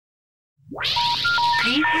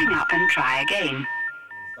Please hang up and try again.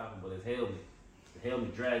 Stop him, but his helmet. The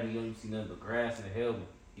helmet dragged me. You don't see nothing but grass in the helmet.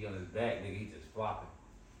 He on his back, nigga. He just flopping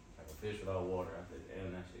like a fish without water. I said,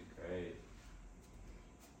 damn, that shit crazy.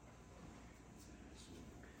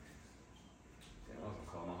 Damn, I was gonna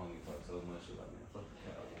call my homie fuck so much shit like, man, fuck the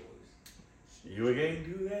Cowboys. You can't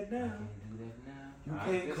do that now. I can't do that now. You Nah,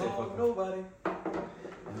 can't this call ain't nobody.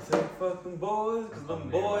 You say fuck them boys, cause them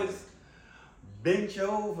boys bent you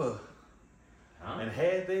over and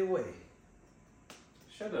had their way.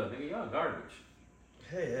 Shut up, nigga. Y'all garbage.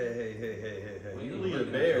 Hey. Well, You you leave the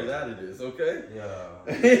looking Bears at out of this, okay? Yeah.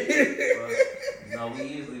 No, we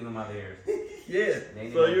is leaving my Bears. Yeah.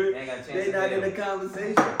 They So ain't got a chance they to not in the fail.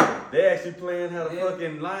 conversation. They actually playing how the Yeah.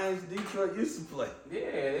 fucking Lions Detroit used to play. Yeah,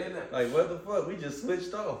 they're not. Like what the fuck? We just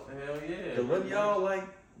switched off. Hell yeah. Cause when y'all like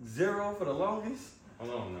 0 for the longest,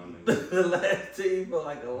 Hold on now, nigga. the last team for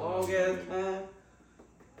like a long ass time.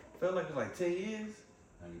 Felt like it was like 10 years.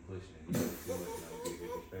 Now you pushing it. You too much now. You get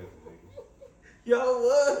disrespectful, nigga. Y'all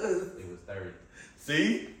was. It was 30.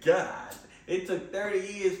 See? God. It took 30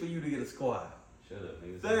 years for you to get a squad. Shut up,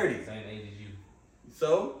 nigga. 30. Same age as you.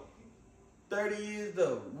 So, 30 years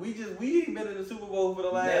though. We ain't been in the Super Bowl for the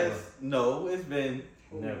last. Never. No, it's been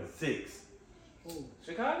Never. 6.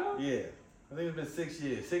 Chicago? Yeah. I think it's been 6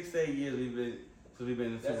 years. 6 to 8 years since we've been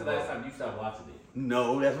in the That's Super the Bowl. last time you stopped watching it.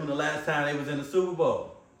 No, that's when the last time they was in the Super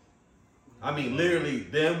Bowl. I mean, literally,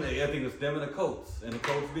 them, I think it was them and the Colts. And the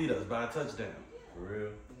Colts beat us by a touchdown. For real?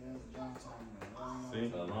 See?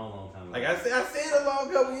 It's a long time ago. Like I said a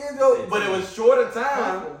long couple years ago, but it was shorter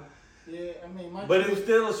time. Yeah, I mean, my But it was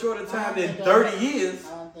still a shorter time than 30 years.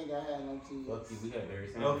 I don't think I had no kids. Fuck you, we had Barry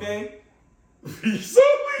Sanders. Okay?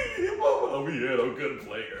 So we had a good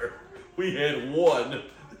player. We had one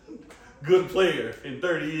good player in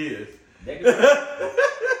 30 years. Nigga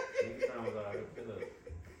time was alright. Shut up.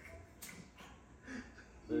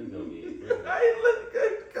 Let me go get it. I ain't letting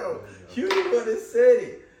it go. You the one that said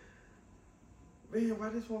it. Man, why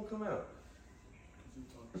this won't come out?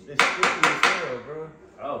 It's sticky as hell, bro.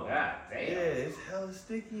 Oh, god damn. Yeah, it's hella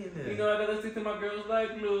sticky in there. You know I gotta stick to my girl's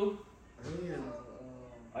life glue. Yeah.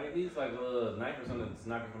 I need like a knife or something to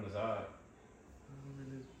knock it from the side.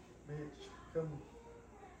 Bitch, come on.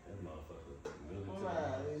 That motherfucker. Really All took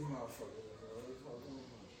right, it. these motherfuckers,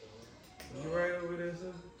 bro. You right over there,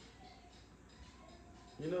 sir?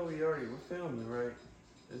 You know we're filming, right?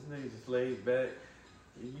 This nigga just laid back.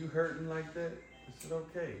 You hurting like that? Is it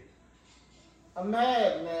okay? I'm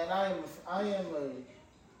mad, man. I am a.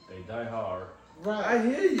 They die hard. Right. I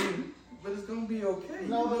hear you, but it's gonna be okay.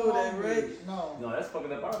 No, you know that, right? No. No, that's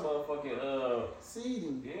fucking up our motherfucking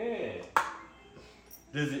Seeding. yeah.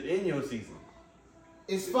 Does it end your season?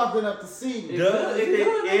 It's fucking up the seeding. Does it it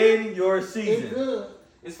could. end your It's season? good.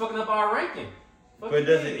 It's fucking up our ranking. But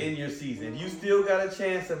does it end your season? If you still got a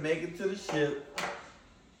chance to make it to the ship,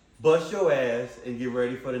 bust your ass and get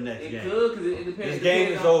ready for the next It game. could, because it depends. This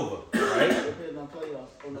game is over, right? Depending on playoffs.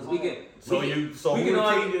 Because we can. So we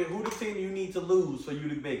can who the team you need to lose for you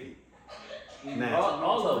to make it?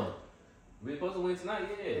 all of them. We're supposed to win tonight,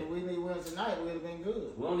 yeah. If we need wins tonight, we'd have been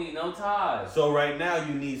good. We don't need no ties. So right now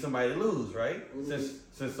you need somebody to lose, right?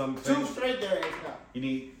 Since some Two straight games now. you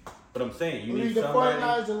need. But I'm saying you We need need the somebody.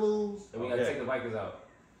 49ers to lose. And we gotta Okay. take the Vikings out.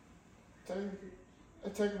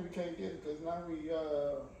 Technically, we can't get it because now we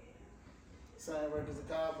sign records of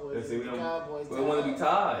Cowboys. Let's see, we The don't Cowboys want to be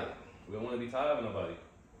tied. We don't want to be tied with nobody.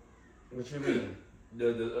 What you mean? The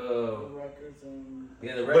records and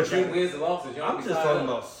Yeah, the record you- wins and losses. You don't I'm be just tied talking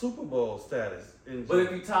up. about Super Bowl status. But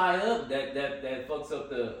if you tie up, that fucks up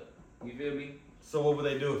the. You feel me? So what would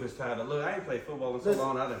they do if it's tied up? Look, I ain't played football in so Listen,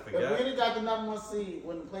 long, I didn't if forget. we really got the number 1 seed,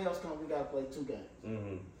 when the playoffs come, we gotta play 2 games.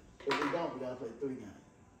 Mm-hmm. If we don't, we gotta play 3 games.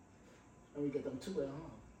 And we get them 2 at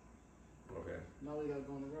home. Okay. Now we gotta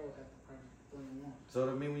go on the road after playing 1. So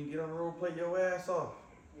that mean when you get on the road, play your ass off.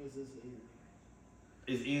 It's just easy.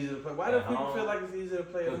 It's easy to play. Why do At people home? feel like it's easier to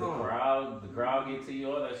play at Because home? the crowd get to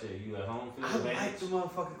you, all that shit. You at home, feel I like advantage. the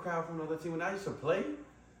motherfucking crowd from the other team. When I used to play,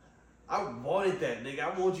 I wanted that, nigga.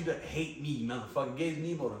 I want you to hate me, motherfucker. Gave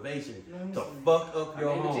me motivation to fuck up your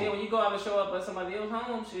I mean, home. when you go out and show up at somebody else's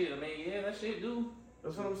home, shit. I mean, yeah, that shit do.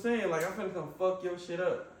 That's what I'm saying. Like, I'm finna come fuck your shit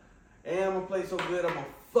up. And I'm gonna play so good, I'm gonna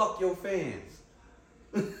fuck your fans.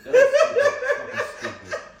 That's fucking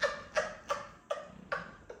stupid.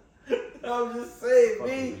 I'm just saying,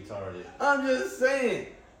 Fucking B. retarded. I'm just saying.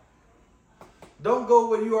 Don't go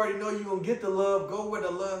where you already know you're gonna get the love. Go where the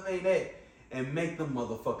love ain't at. And make them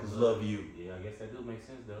motherfuckers love you. Yeah, I guess that do make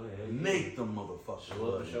sense though. Yeah, Make them motherfuckers show up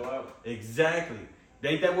love and you. show out. Exactly.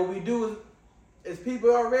 Ain't that what we do as people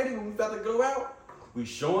already when we about to go out? We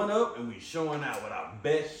showing up and we showing out with our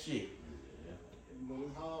best shit.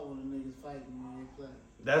 fighting when you play.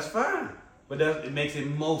 That's fine. But it makes it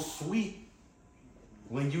most sweet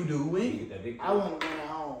when you do win. I want to win at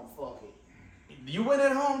home. Fuck it. You win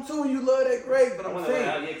at home too. You love that great. But I'm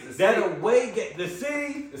saying that away get the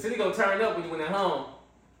city gonna turn up when you win at home.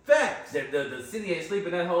 Facts. The city ain't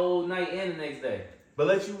sleeping that whole night and the next day. But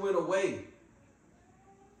let you win away.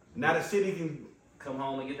 Now the city can come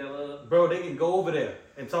home and get that love. Bro, they can go over there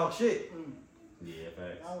and talk shit. Yeah,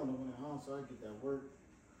 facts. I want to win at home so I get that work.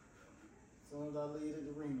 As soon as I leave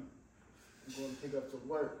the arena, I'm going to pick up some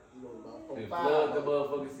work. You know, about 4 5. Flood the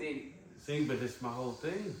motherfucking city. See, but this is my whole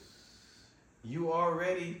thing. You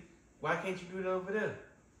already. Why can't you do it over there?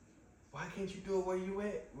 Why can't you do it where you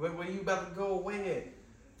at? Where you about to go away at?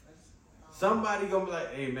 Somebody gonna be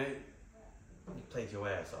like, hey man, you played your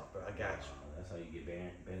ass off, bro. I got you. That's how you get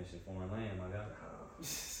banished in foreign land, my guy.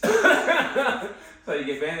 That's how you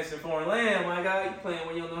get banished in foreign land, my guy. You playing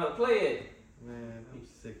when you don't know how to play it. Man, I'm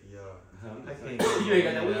sick of y'all. I can't get you ain't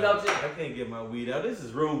got that weed out yet? I can't get my weed out. This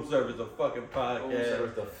is Room Service, a fucking podcast. Room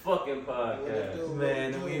Service, the fucking podcast.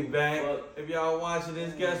 Man, we back. If y'all watching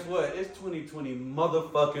this, guess what? It's 2020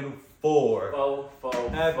 motherfucking 4.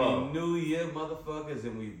 Happy New Year, motherfuckers,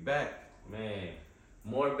 and we back. Man,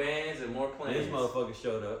 more bands and more plans. This motherfucker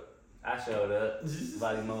showed up. I showed up.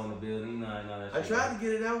 Body Mo in the building. You know I know that shit. I tried to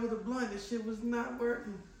get it out with a blunt. This shit was not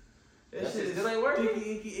working. That shit still ain't working?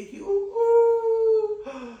 Sticky, icky. Ooh,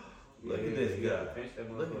 ooh. Look at this guy.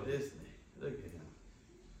 Look at this nigga. Look at him.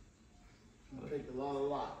 I picked a lot of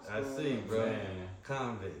locks. I see, bro. Man.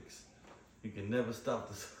 Convicts. You can never stop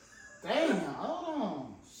the... Damn, hold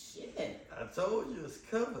on. Shit. I told you it's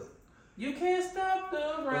covered. You can't stop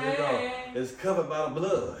the rain. It's covered by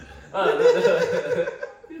blood.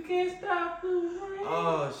 You can't stop the rain.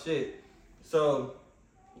 Oh, shit. So,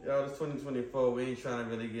 y'all, it's 2024. We ain't trying to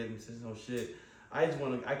really get into no shit. I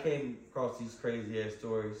came across these crazy ass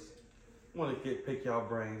stories. Want to pick y'all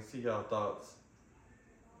brains, see y'all thoughts.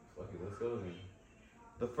 Fuck it, let's go then.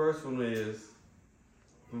 The first one is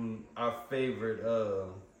from our favorite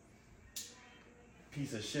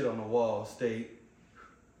piece of shit on the wall state.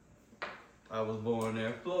 I was born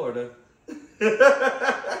there, Florida. What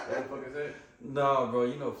the fuck is that? No, bro,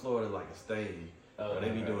 you know Florida like a stain. Oh, they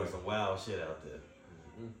be doing some wild shit out there.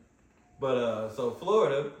 But so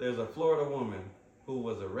Florida, there's a Florida woman who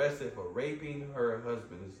was arrested for raping her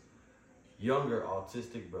husband's younger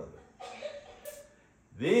autistic brother,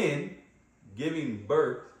 then giving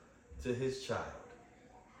birth to his child.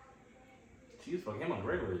 She was fucking him on the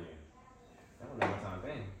regular again. That was a one-time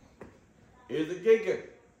thing. Here's the kicker.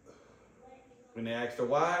 When they asked her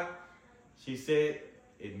why, she said,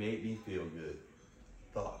 it made me feel good.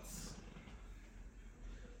 Thoughts?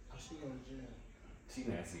 She going to jail. She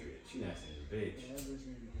nasty as a bitch. Yeah, that bitch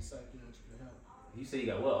need to get psychiatric help. You say you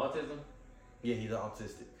got what, autism? Yeah, he's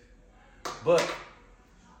autistic. But,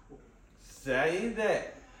 saying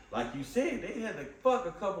that, like you said, they had to fuck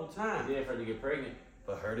a couple times. Yeah, for her to get pregnant.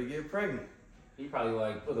 For her to get pregnant. He probably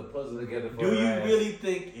like put a puzzle together for Do her you ass, really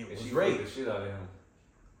think it was rape? The shit out of him.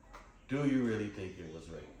 Do you really think it was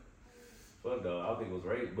rape? Fuck though, I don't think it was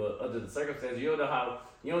rape, but under the circumstances, you don't know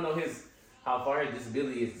how far his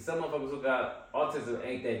disability is. Some motherfuckers who got autism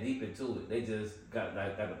ain't that deep into it. They just got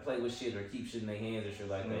to play with shit or keep shit in their hands or shit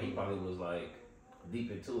like that. He probably was like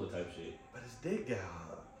deep into it type shit. But his dick got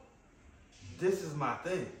hard. This is my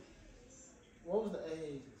thing. What was the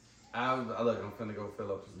age? Look, I'm finna go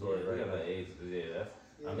fill up the story right now. The age,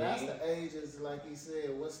 that's the ages, like he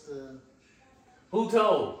said. What's the... Who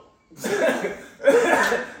told? I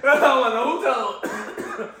don't know who told.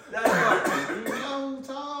 That's right. You know who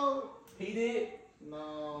told? He did?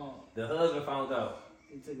 No. The husband found out.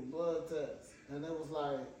 He took a blood test, and it was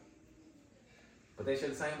like... But they share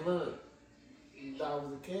the same blood. That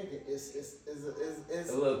was a kicker. It's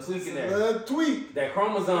a little tweak in there. A little tweak. That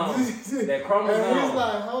chromosome. And he's like,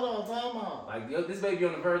 hold on, time out. Like, yo, this baby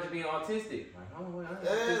on the verge of being autistic. Like, hold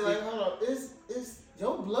on, like, hold on. It's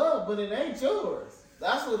your blood, but it ain't yours.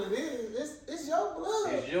 That's what it is. It's your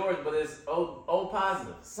blood. It's yours, but it's O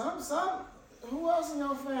positive. Who else in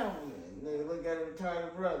your family? Nigga, look at a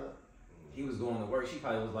retired brother. He was going to work. She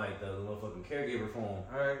probably was like the motherfucking caregiver for him.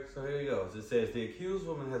 All right, so here he goes. It says the accused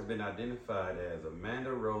woman has been identified as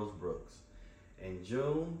Amanda Rose Brooks. In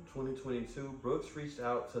June 2022, Brooks reached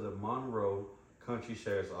out to the Monroe County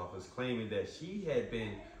Sheriff's Office claiming that she had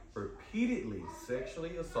been repeatedly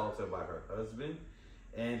sexually assaulted by her husband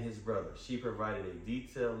and his brother. She provided a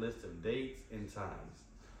detailed list of dates and times,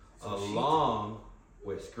 along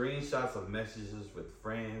with screenshots of messages with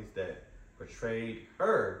friends that portrayed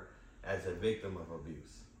her as a victim of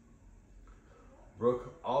abuse.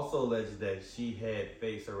 Brooke also alleged that she had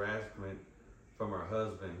faced harassment from her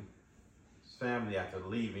husband family after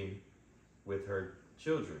leaving with her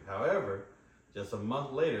children. However, just a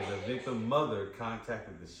month later, the victim's mother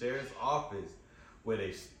contacted the sheriff's office with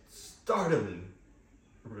a startling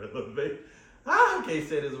revelation. I can't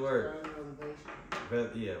say this word.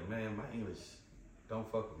 Yeah, man, my English don't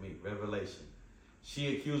fuck with me. Revelation.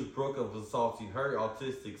 She accused Brooke of assaulting her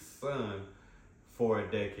autistic son for a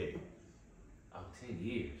decade. Oh, 10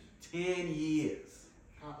 years. 10 years.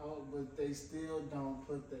 How old, but they still don't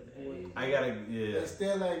put that boy. They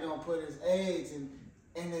still ain't gonna put his age,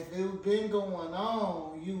 and if it been going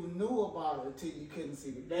on, you knew about it until you couldn't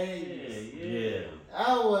see the babies. Yeah.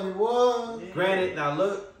 That's what it was. Yeah. Granted, now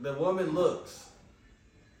look, the woman looks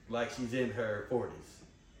like she's in her 40s.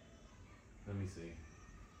 Let me see.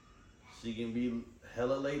 She can be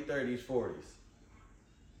hella late 30s, 40s.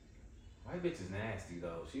 White bitch is nasty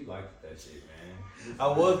though. She liked that shit, man. I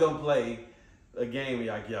was gonna play a game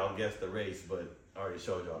where y'all guess the race, but I already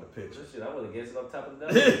showed y'all the picture. That shit, I would have guessed it off top of the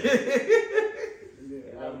dome.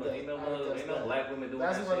 Ain't no black women doing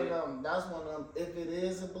that's that one shit. Of them. That's one of them. If it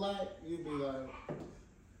is a black, you'd be like,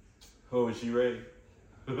 Oh, is she ready?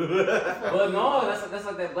 But no, that's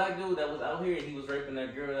like that black dude that was out here and he was raping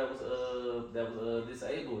that girl that was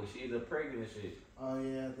disabled. She ended up pregnant and shit. oh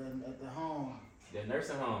yeah, then at the home. That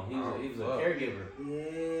nursing home. He was a caregiver.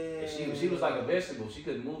 Yeah. And she was like a vegetable. She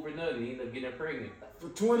couldn't move or nothing. He ended up getting her pregnant. For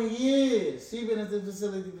 20 years. She been at the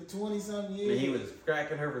facility for 20-something years. And he was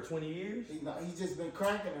cracking her for 20 years? He just been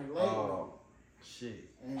cracking her lately. Oh, shit.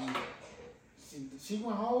 And she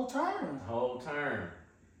went whole term. Whole term.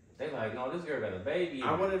 They like, no, this girl got a baby.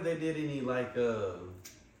 I wonder if they did any, like,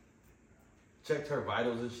 checked her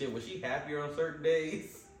vitals and shit. Was she happier on certain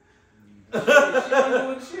days? She wasn't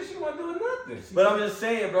doing shit. She wasn't doing nothing. But I'm just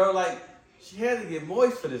saying, bro, like, she had to get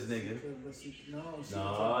moist for this nigga. No,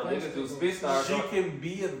 niggas do spit stars. She can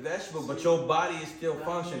be a vegetable, but your body is still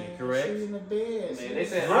functioning, correct? She's in the bed. Man, they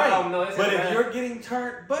said, Right. I don't know. But if you're getting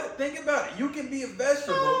turned, but think about it, you can be a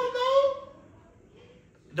vegetable.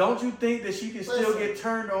 Don't you think that she can still get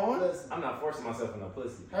turned on? Listen. I'm not forcing myself in no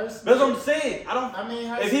pussy. That's what I'm saying.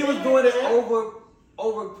 If he was doing it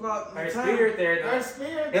over her spirit there. Her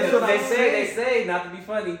spirit. That's what they say. They say not to be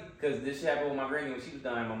funny because this shit happened with my granny when she was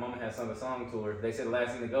dying. My mama had sung a song to her. They said the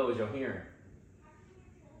last thing to go is your hearing.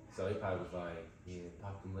 So he probably was like, yeah,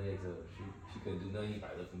 pop them legs up. She couldn't do nothing. He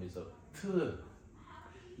probably left them bitch up.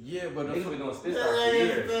 Yeah, but niggas been doing spit stars for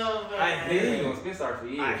years. I hear you. Doing spit stars for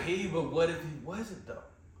years. I hear you, but what if he wasn't though?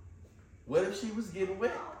 What if she was getting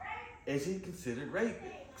wet and she considered rape?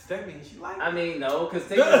 Cause that means she liked it. I mean, no, because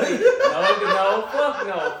technically, fuck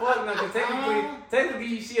no, because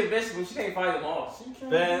technically she a vegetable. She can't fight them off. She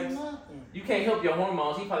can't do nothing. You can't help your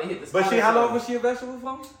hormones. He probably hit the spot. But how long was she a vegetable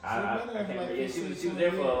for? I can't remember. Yeah, she was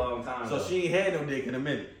there for a long time. So she ain't had no dick in a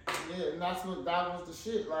minute. Yeah, and that was the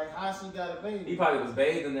shit. Like, how she got a baby? He probably was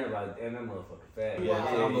bathed in there like, damn, that motherfucker fat.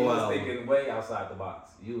 Yeah, he was thinking way outside the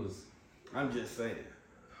box. I'm just saying.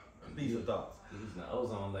 These are thoughts. He was in the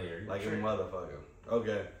ozone layer. Like a motherfucker.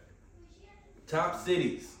 Okay. Top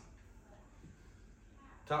cities.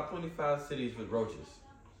 Top 25 cities with roaches.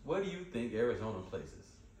 What do you think Arizona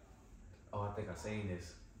places? Oh, I think I seen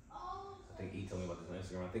this. I think he told me about this on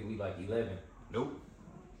Instagram. I think we like 11. Nope.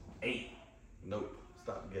 8. Nope.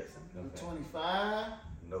 Stop guessing. Okay. 25?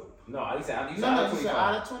 Nope. No, you said out of You 25. said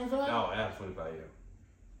out of 25? No, out of 25, yeah.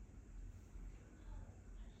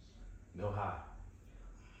 Go high.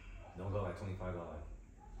 Don't go like 25, go like.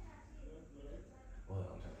 What?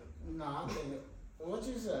 I'm trying to. No, I think. What'd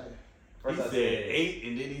you say? First He I said 8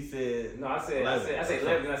 and then he said. No, I said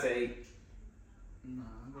 11 and I said 8. No,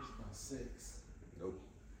 I'm just about 6. Nope.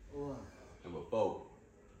 What? Number 4.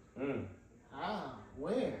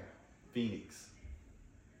 Where? Phoenix.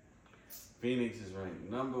 Phoenix is ranked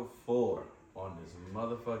number 4 on this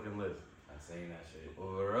motherfucking list. I seen that shit.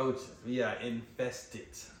 Roaches. We are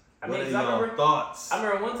infested. I What mean, are your thoughts? I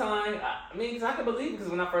remember one time, cause I can believe it, because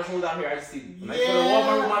when I first moved out here, I used to see, when I used to go to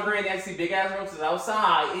Walmart with my granny, I used to see big ass roaches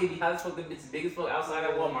outside. It'd be hot as fuck, the bitches big as fuck outside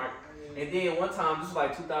at Walmart. And then one time, this was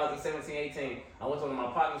like 2017, 18, I went to one of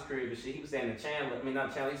my partner's crib and shit. He was staying in Chandler,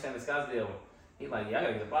 not Chandler, he was staying in Scottsdale. He like, yeah, I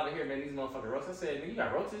gotta get up out of here, man, these motherfucking roaches. I said, nigga, you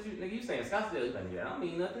got roaches? Nigga, you stay in Scottsdale? He's like, yeah, I don't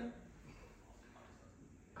mean nothing.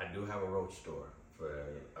 I do have a roach store.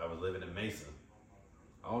 I was living in Mesa.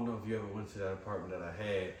 I don't know if you ever went to that apartment that I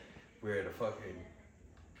had where the fucking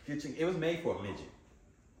kitchen, it was made for a midget.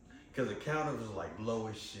 Cause the counter was like low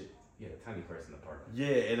as shit. Yeah, tiny person apartment.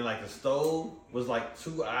 Yeah, and like the stove was like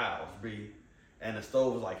 2 aisles, B. And the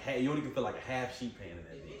stove was like, you only could fit like a half sheet pan in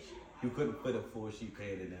that bitch. You couldn't put a full sheet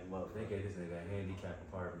pan in that They motherfucker. gave this nigga a handicap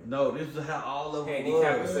apartment. No, this is how all of them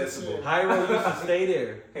Handicap was. accessible. Hyro used to stay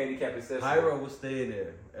there. Handicap accessible. Hyro was staying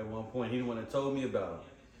there at one point. He the one that told me about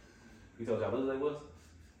You told y'all what they was?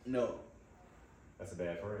 it. No. That's a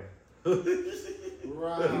bad friend.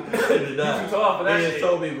 Right. You too tall for that He shit. just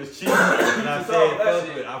told me it was cheap. And I You too tall said, for that fuck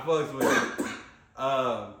shit. with it. I fucks with it.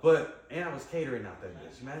 But, and I was catering out that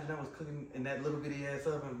bitch. Imagine I was cooking in that little bitty ass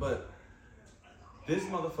oven. But this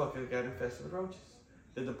motherfucker got infested with roaches.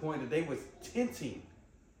 To the point that they was tinting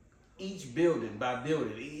each building by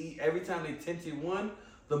building. Every time they tinted one,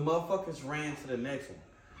 the motherfuckers ran to the next one.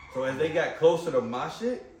 So as they got closer to my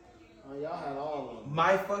shit, Oh, y'all had all of them.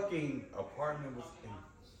 my fucking apartment was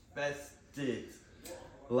infested.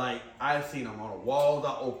 Like, I seen them on the walls,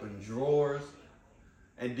 I opened drawers.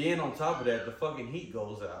 And then on top of that, the fucking heat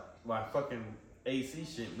goes out. My fucking AC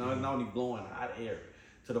shit, no, it's not only blowing hot air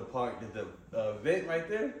to the part that the vent right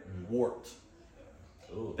there warped.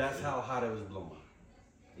 Ooh, That's shit. how hot it was blowing.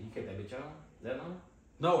 You kept that bitch on? That on?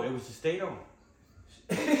 No, it was just stayed on.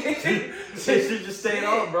 She just stayed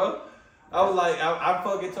on, bro. I was like, I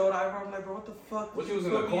fucking told her, I'm like, bro, what the fuck? What you was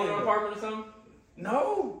in a corner apartment or something?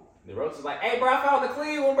 No. The roach was like, hey bro, I found the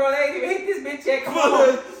clean one, bro. They ain't even hit this bitch yet. Come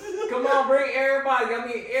on. Come on, bring everybody. I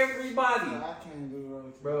mean everybody. I can't do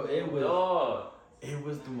roaches. Bro, it was. Dog. It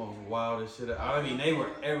was the most wildest shit. I mean, they were.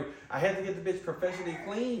 I had to get the bitch professionally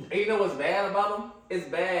clean. And you know what's bad about them? It's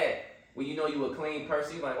bad when you know you a clean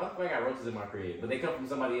person. You're like, why the fuck I got roaches in my crib? But they come from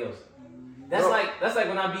somebody else. That's Bro. like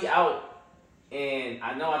when I be out and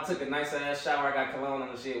I know I took a nice ass shower. I got cologne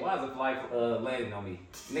on the shit. Why is the fly landing on me?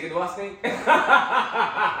 Nigga, do I stink?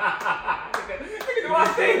 Nigga, do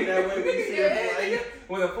I stink? That way when you see a fly. Nigga.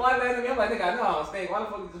 When the fly lands on me, I'm like, nigga, I know I don't stink. Why the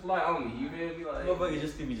fuck is this fly on me? You feel me? Like, Motherfucker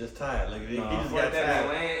just could be just tired. Like he no, just fuck got that man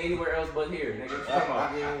tired. land anywhere else but here. Nigga, what you talking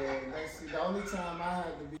about? Yeah, that's the only time I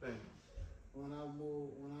had to be when I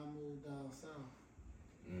moved down south.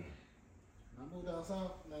 Mm. When I moved down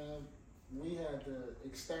south, man, we had to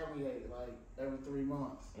exterminate like every 3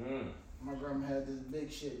 months. Mm. My grandma had this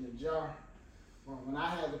big shit in the jar. Well, when I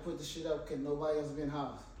had to put the shit up, cause nobody else be in the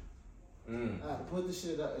house. Mm. I had to put the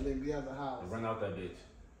shit up and then be out the house. Run out that bitch.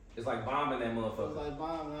 It's like bombing that It was motherfucker. like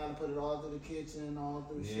bombing. I had to put it all through the kitchen, all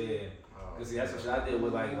through Yeah. shit. Cause see, that's what shit I did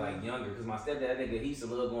with like younger. Cause my stepdad, that nigga, he used to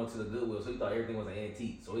love going to the Goodwill, so he thought everything was an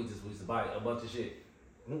antique. So we used to buy a bunch of shit.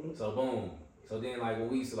 So boom. So then like when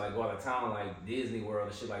we used to like go out of town, like Disney World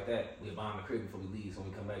and shit like that, we'd bomb the crib before we leave. So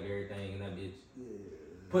we come back, everything and that bitch. Yeah.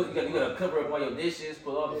 You gotta cover up all your dishes,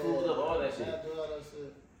 put all the food up, all that shit. I do all that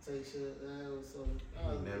shit. Take shit. That was so.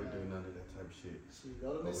 We never do none of that type of shit. Shit,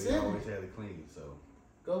 go to But we Mississippi. always had it clean, so.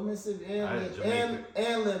 Go to Mississippi I had and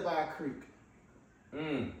Jamaica. live by a creek.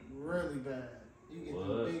 Mm. Really bad.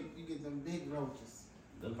 You get them big roaches.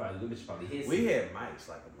 Them bitches probably hissing. We had mice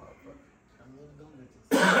like a motherfucker. I love them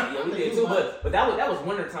bitches. Yeah, we did too, but that was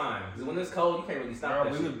winter time. Cause when it's cold, you can't really stop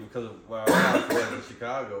Bro, that we shit. was because of I was in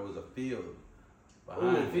Chicago, it was a field Ooh,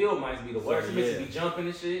 behind. field mice be the worst. So, Them bitches yeah. be jumping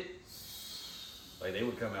and shit. Like they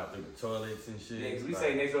would come out through the toilets and shit. Yeah, cause we like,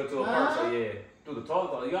 stay next door to a park, so yeah. Through the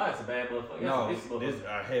toilet, though, y'all had some bad motherfuckers.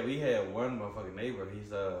 No, we had one motherfucking neighbor.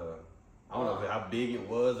 He's I don't know how big it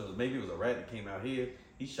was. Maybe it was a rat that came out here.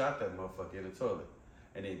 He shot that motherfucker in the toilet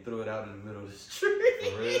and then threw it out in the middle of the street.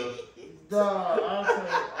 For real. Dog,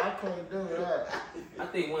 I couldn't do that. I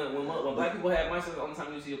think when black people have mice, that's the only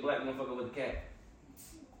time you see a black motherfucker with a cat.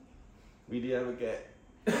 We did have a cat.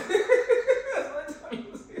 That's the only time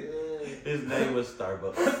you see it. Yeah. His name was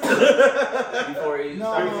Starbucks. Before he No.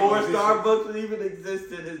 started Before doing this Starbucks even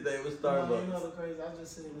existed, his name was No, Starbucks. you know the crazy? I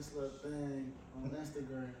just seen this little thing on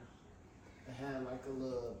Instagram. It had like a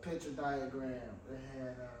little picture diagram. It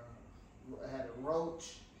had a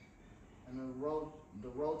roach, and the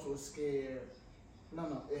roach was scared.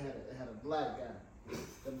 No, it had a black guy.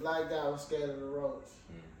 The black guy was scared of the roach.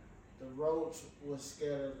 The roach was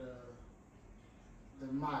scared of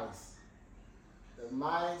the mice. The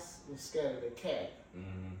mice was scared of the cat.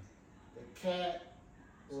 Mm-hmm. The cat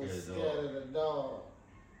was Scared scared of the dog.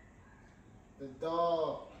 The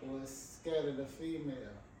dog was scared of the female,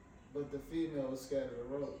 but the female was scared of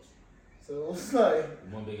the roach. So it was like,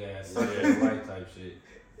 One big ass right type shit.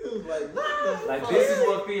 it was like, what the Like fuck? this is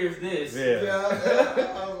what fears this. Yeah.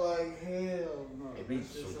 Yeah, I was like, hell no. It brings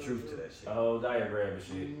That shit's some so truth to true. that shit. A whole diagram and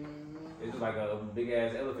shit. Mhm. It's just like a big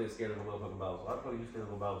ass elephant scared of a motherfucking mouse. I thought you scared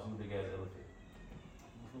of a mouse, you big ass elephant.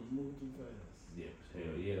 Move too fast. Yeah,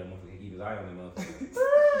 hell yeah, that motherfucker can keep his eye on that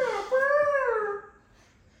motherfucker.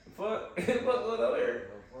 Fuck, what's going on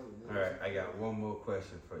here? Alright, I got one more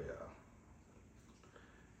question for y'all.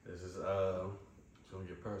 This is it's gonna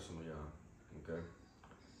get personal, y'all. Okay?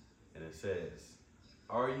 And it says,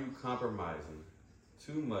 Are you compromising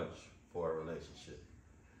too much for a relationship?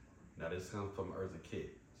 Now this comes from Eartha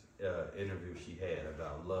Kitt's interview she had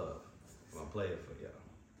about love. I'm gonna play it for y'all.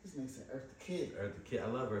 This nigga said Eartha Kitt. Eartha Kitt, I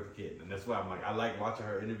love Eartha Kitt, and that's why I'm like, I like watching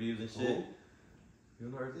her interviews and shit. Ooh. You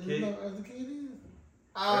know Eartha You Kitt? know what Eartha Kitt is?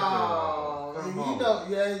 Oh, Oh, come you on. know,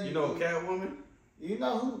 yeah. You know Catwoman? You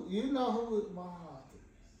know who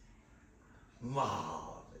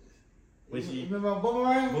Marvelous. When she remember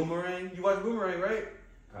Boomerang? Boomerang? You watch Boomerang, right?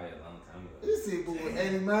 Probably a long time ago. You see Boomerang,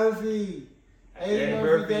 Eddie Murphy. Eddie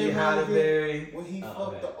Murphy, Dave Halle Murphy, Berry. when he Oh, fucked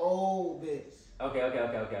okay. the old bitch.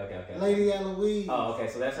 Okay. Lady Eloise. Oh, okay,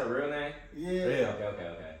 so that's her real name? Yeah.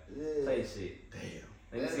 Okay. Yeah. Play shit. Damn.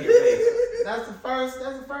 Let me see your face. That's the first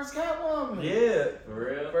Catwoman. Yeah. For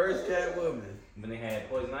real? First Catwoman. When they had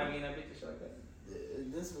Poison Ivy in that bitch and shit like that? Yeah,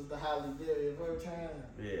 this was the Halle Berry of her time.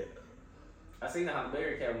 Yeah. I seen the Halle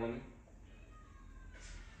Berry Catwoman.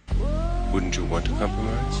 Wouldn't you want to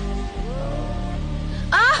compromise?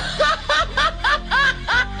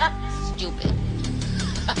 Stupid.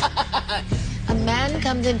 A man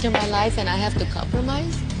comes into my life and I have to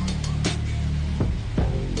compromise?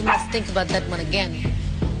 You must think about that one again.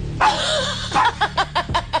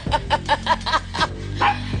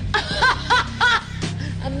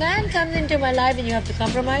 A man comes into my life and you have to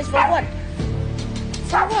compromise for what?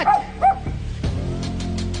 For what?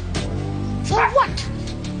 For what?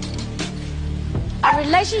 A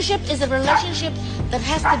relationship is a relationship that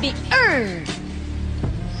has to be earned,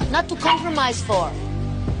 not to compromise for.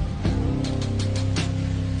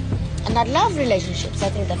 And I love relationships. I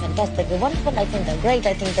think they're fantastic. They're wonderful. I think they're great.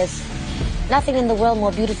 I think there's nothing in the world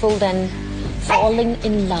more beautiful than falling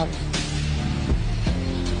in love.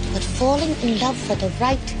 But falling in love for the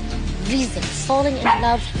right reasons, falling in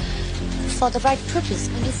love for the right purpose.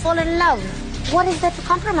 When you fall in love, what is there to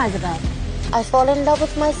compromise about? I fall in love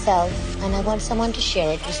with myself, and I want someone to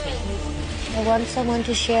share it with me. I want someone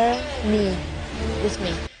to share me with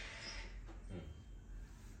me.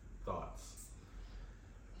 Thoughts?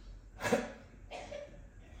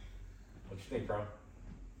 What you think, bro?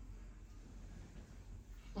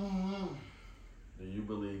 Do you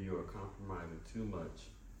believe you are compromising too much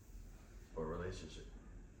for a relationship?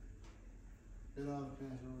 It all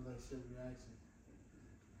depends on relationship reaction.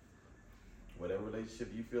 Whatever relationship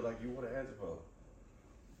you feel like you want to answer for.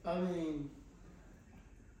 I mean,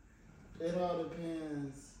 it all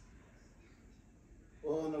depends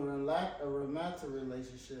on a romantic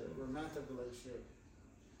relationship.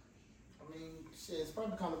 I mean, shit, it's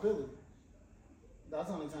probably accountability. That's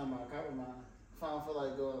the only time I compromise. If I don't feel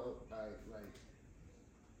like going, like,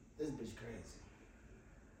 this bitch crazy.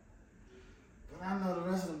 But I know the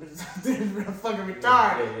rest of the bitches out there is real fucking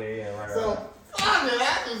retarded. Yeah, right. So, fuck it, I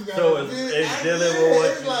just gotta So it's dealing with what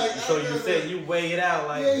it's you, like, so you said you weigh it out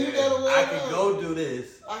like, Yeah, you gotta weigh I it can out. go do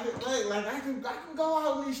this. I can go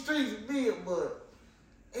out in these streets and be it, but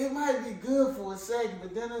it might be good for a second,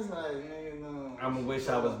 but then it's like, you know. I'm gonna wish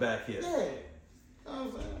I was back here. Yeah. You know what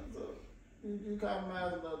I'm saying? So you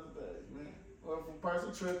compromise with other things, man. Or if a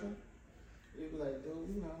person tripping, you be like,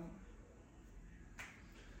 dude, you know.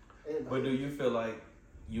 Everybody. But do you feel like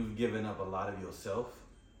you've given up a lot of yourself?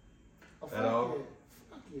 Oh, at all?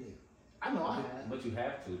 Fuck yeah. I know I have. But you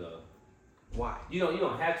have to though. Why? You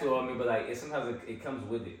don't have to. I mean, but like sometimes it comes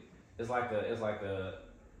with it. It's like a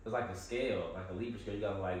scale, like a Libra scale. You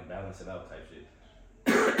gotta like balance it out type shit.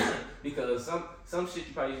 Because some shit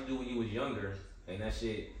you probably used to do when you was younger, and that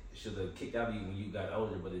shit should have kicked out of you when you got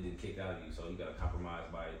older, but it didn't kick out of you. So you gotta compromise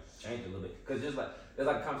by changing a little bit. Cause just like there's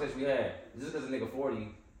like a conversation we had. Just because a nigga 40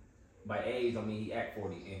 by age, I mean he act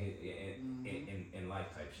 40 in life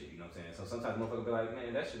type shit. You know what I'm saying? So sometimes motherfuckers be like,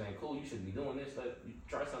 man, that shit ain't cool. You shouldn't be doing this. Like, you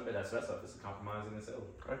try something better. That's a compromise in itself.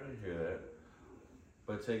 I can hear that.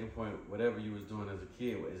 But taking point, whatever you was doing as a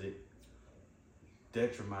kid, is it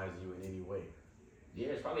detrimenting you in any way? Yeah,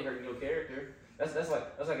 it's probably hurting your character. That's like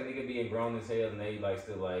a nigga being grown as hell and they like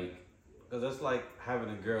still like. Because that's like having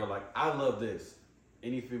a girl, like, I love this.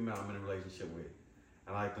 Any female I'm in a relationship with,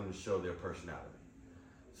 I like them to show their personality.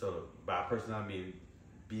 So by personality, I mean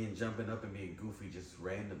being jumping up and being goofy, just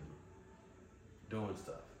randomly doing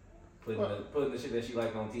stuff. Putting the shit that she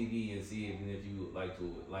like on TV and see if you like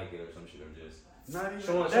it or some shit, or just Not even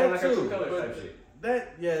showing that like too, her true colors but type shit.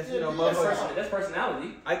 that, yes, you know, Yeah, motherfuckers. That's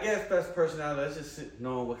personality. I guess that's personality. That's just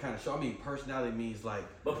knowing what kind of show. I mean, personality means like,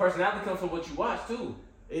 But personality comes from what you watch too.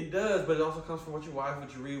 it does, but it also comes from what you watch,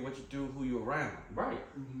 what you read, what you do, who you're around. Right.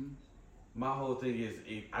 My whole thing is,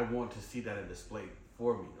 I want to see that in display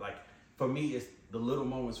for me. Like, for me, it's the little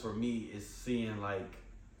moments. For me, is seeing like,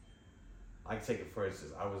 I can take it for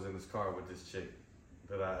instance. I was in this car with this chick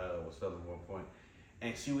that I was feeling at one point,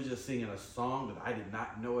 and she was just singing a song that I did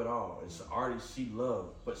not know at all. It's an artist she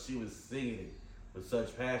loved, but she was singing it with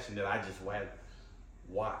such passion that I just had to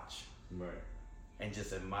watch and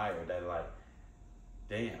just admire that, like,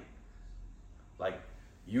 damn, like,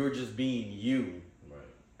 you're just being you,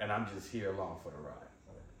 and I'm just here along for the ride.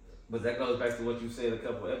 But that goes back to what you said a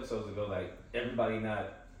couple of episodes ago, like, everybody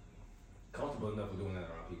not comfortable enough with doing that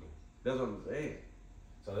around people. That's what I'm saying.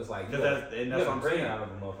 So it's like, that's what I'm saying. Out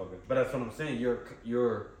of a motherfucker. But that's what I'm saying.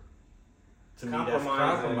 You're to me, that's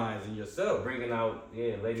compromising yourself. Bringing out,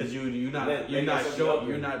 ladies. Because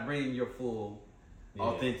you're not bringing your full,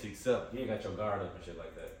 authentic self. You ain't got your guard up and shit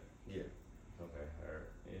like that. Yeah. Okay. All right.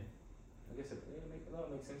 Yeah. I guess it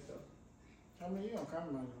makes sense though. I mean, you don't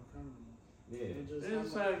compromise. Yeah.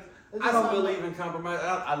 I don't believe in compromise.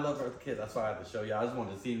 I love Eartha Kids. That's why I had to show y'all. I just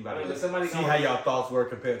wanted to see how y'all thoughts were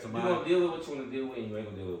compared to mine. You're gonna deal with what you want to deal with, and you ain't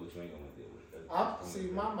gonna deal with what you ain't gonna deal with. See,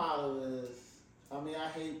 my motto is, I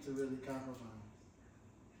hate to really compromise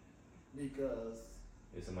because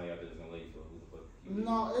it's somebody out there that's gonna lay you for who the fuck.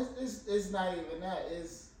 No, it's not even that.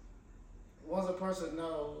 It's once a person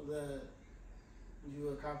know that you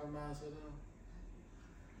will compromise with them,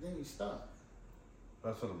 then you stuck.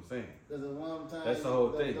 That's what I'm saying. Because the one time that's the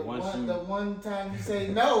whole thing. The one time you say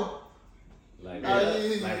no, I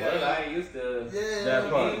ain't used to that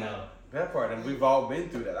part. That part, and we've all been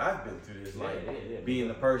through that. I've been through this, being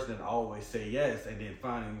the person that always say yes, and then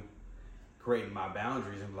finally creating my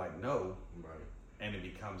boundaries and be like no, and it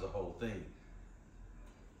becomes a whole thing.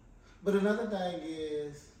 But another thing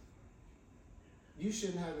is, you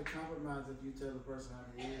shouldn't have to compromise if you tell the person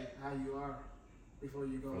how you are before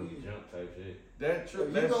you go from in. The jump type shit. That's true.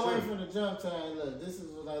 If you go in from the jump time, look, this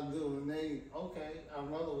is what I do, and they I'm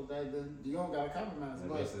rolling with that. Then you don't gotta compromise.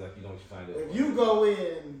 But basically, like you know what you find out. If you go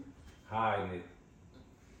in hiding it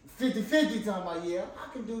 50-50 talking about, I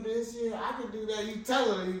can do this, I can do that. You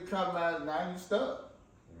tell her you compromise, now you stuck.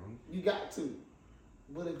 You got to.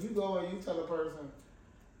 But if you go and you tell a person,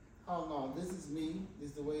 oh no, this is me, this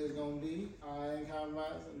is the way it's gonna be, I ain't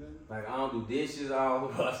compromising, then like I don't do dishes, I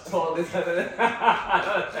don't brush toilets. You got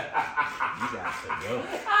to go.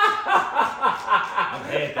 I've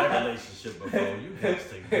had that relationship before. You got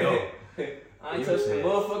to go. I ain't touching the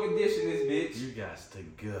motherfucking dish in this bitch. You got to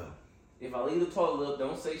go. If I leave the toilet up,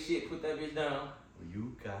 don't say shit, put that bitch down.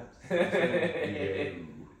 You got to go.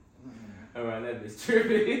 Alright, that bitch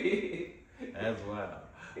trippy. That's wild.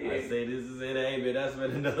 Yeah. I say this is it, man. That's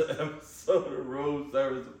been another episode of Road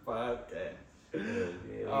Service Podcast.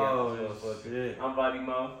 Shit. I'm Body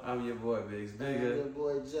Mo. I'm your boy, Biggs Bigger. I'm your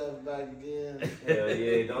boy Jeff back again. Hell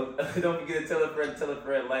yeah. Don't forget to tell a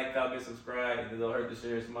friend, like, comment, subscribe, and don't hurt to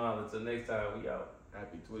share a smile. Until next time, we out.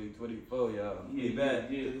 Happy 2024, y'all. Yeah, be back.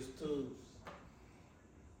 Yeah.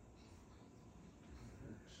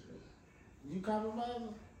 You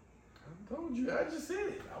compromising? I told you. I just said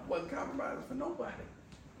it. I wasn't compromising for nobody.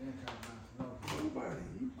 Nobody.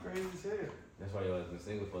 You crazy as hell. That's why you always been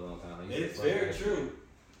single for a long time. It's very true.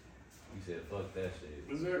 You said fuck that shit.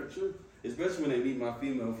 It's very true. Especially when they meet my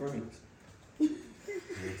female friends.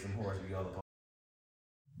 Make some horse be all the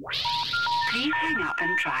Please hang up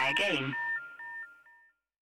and try again.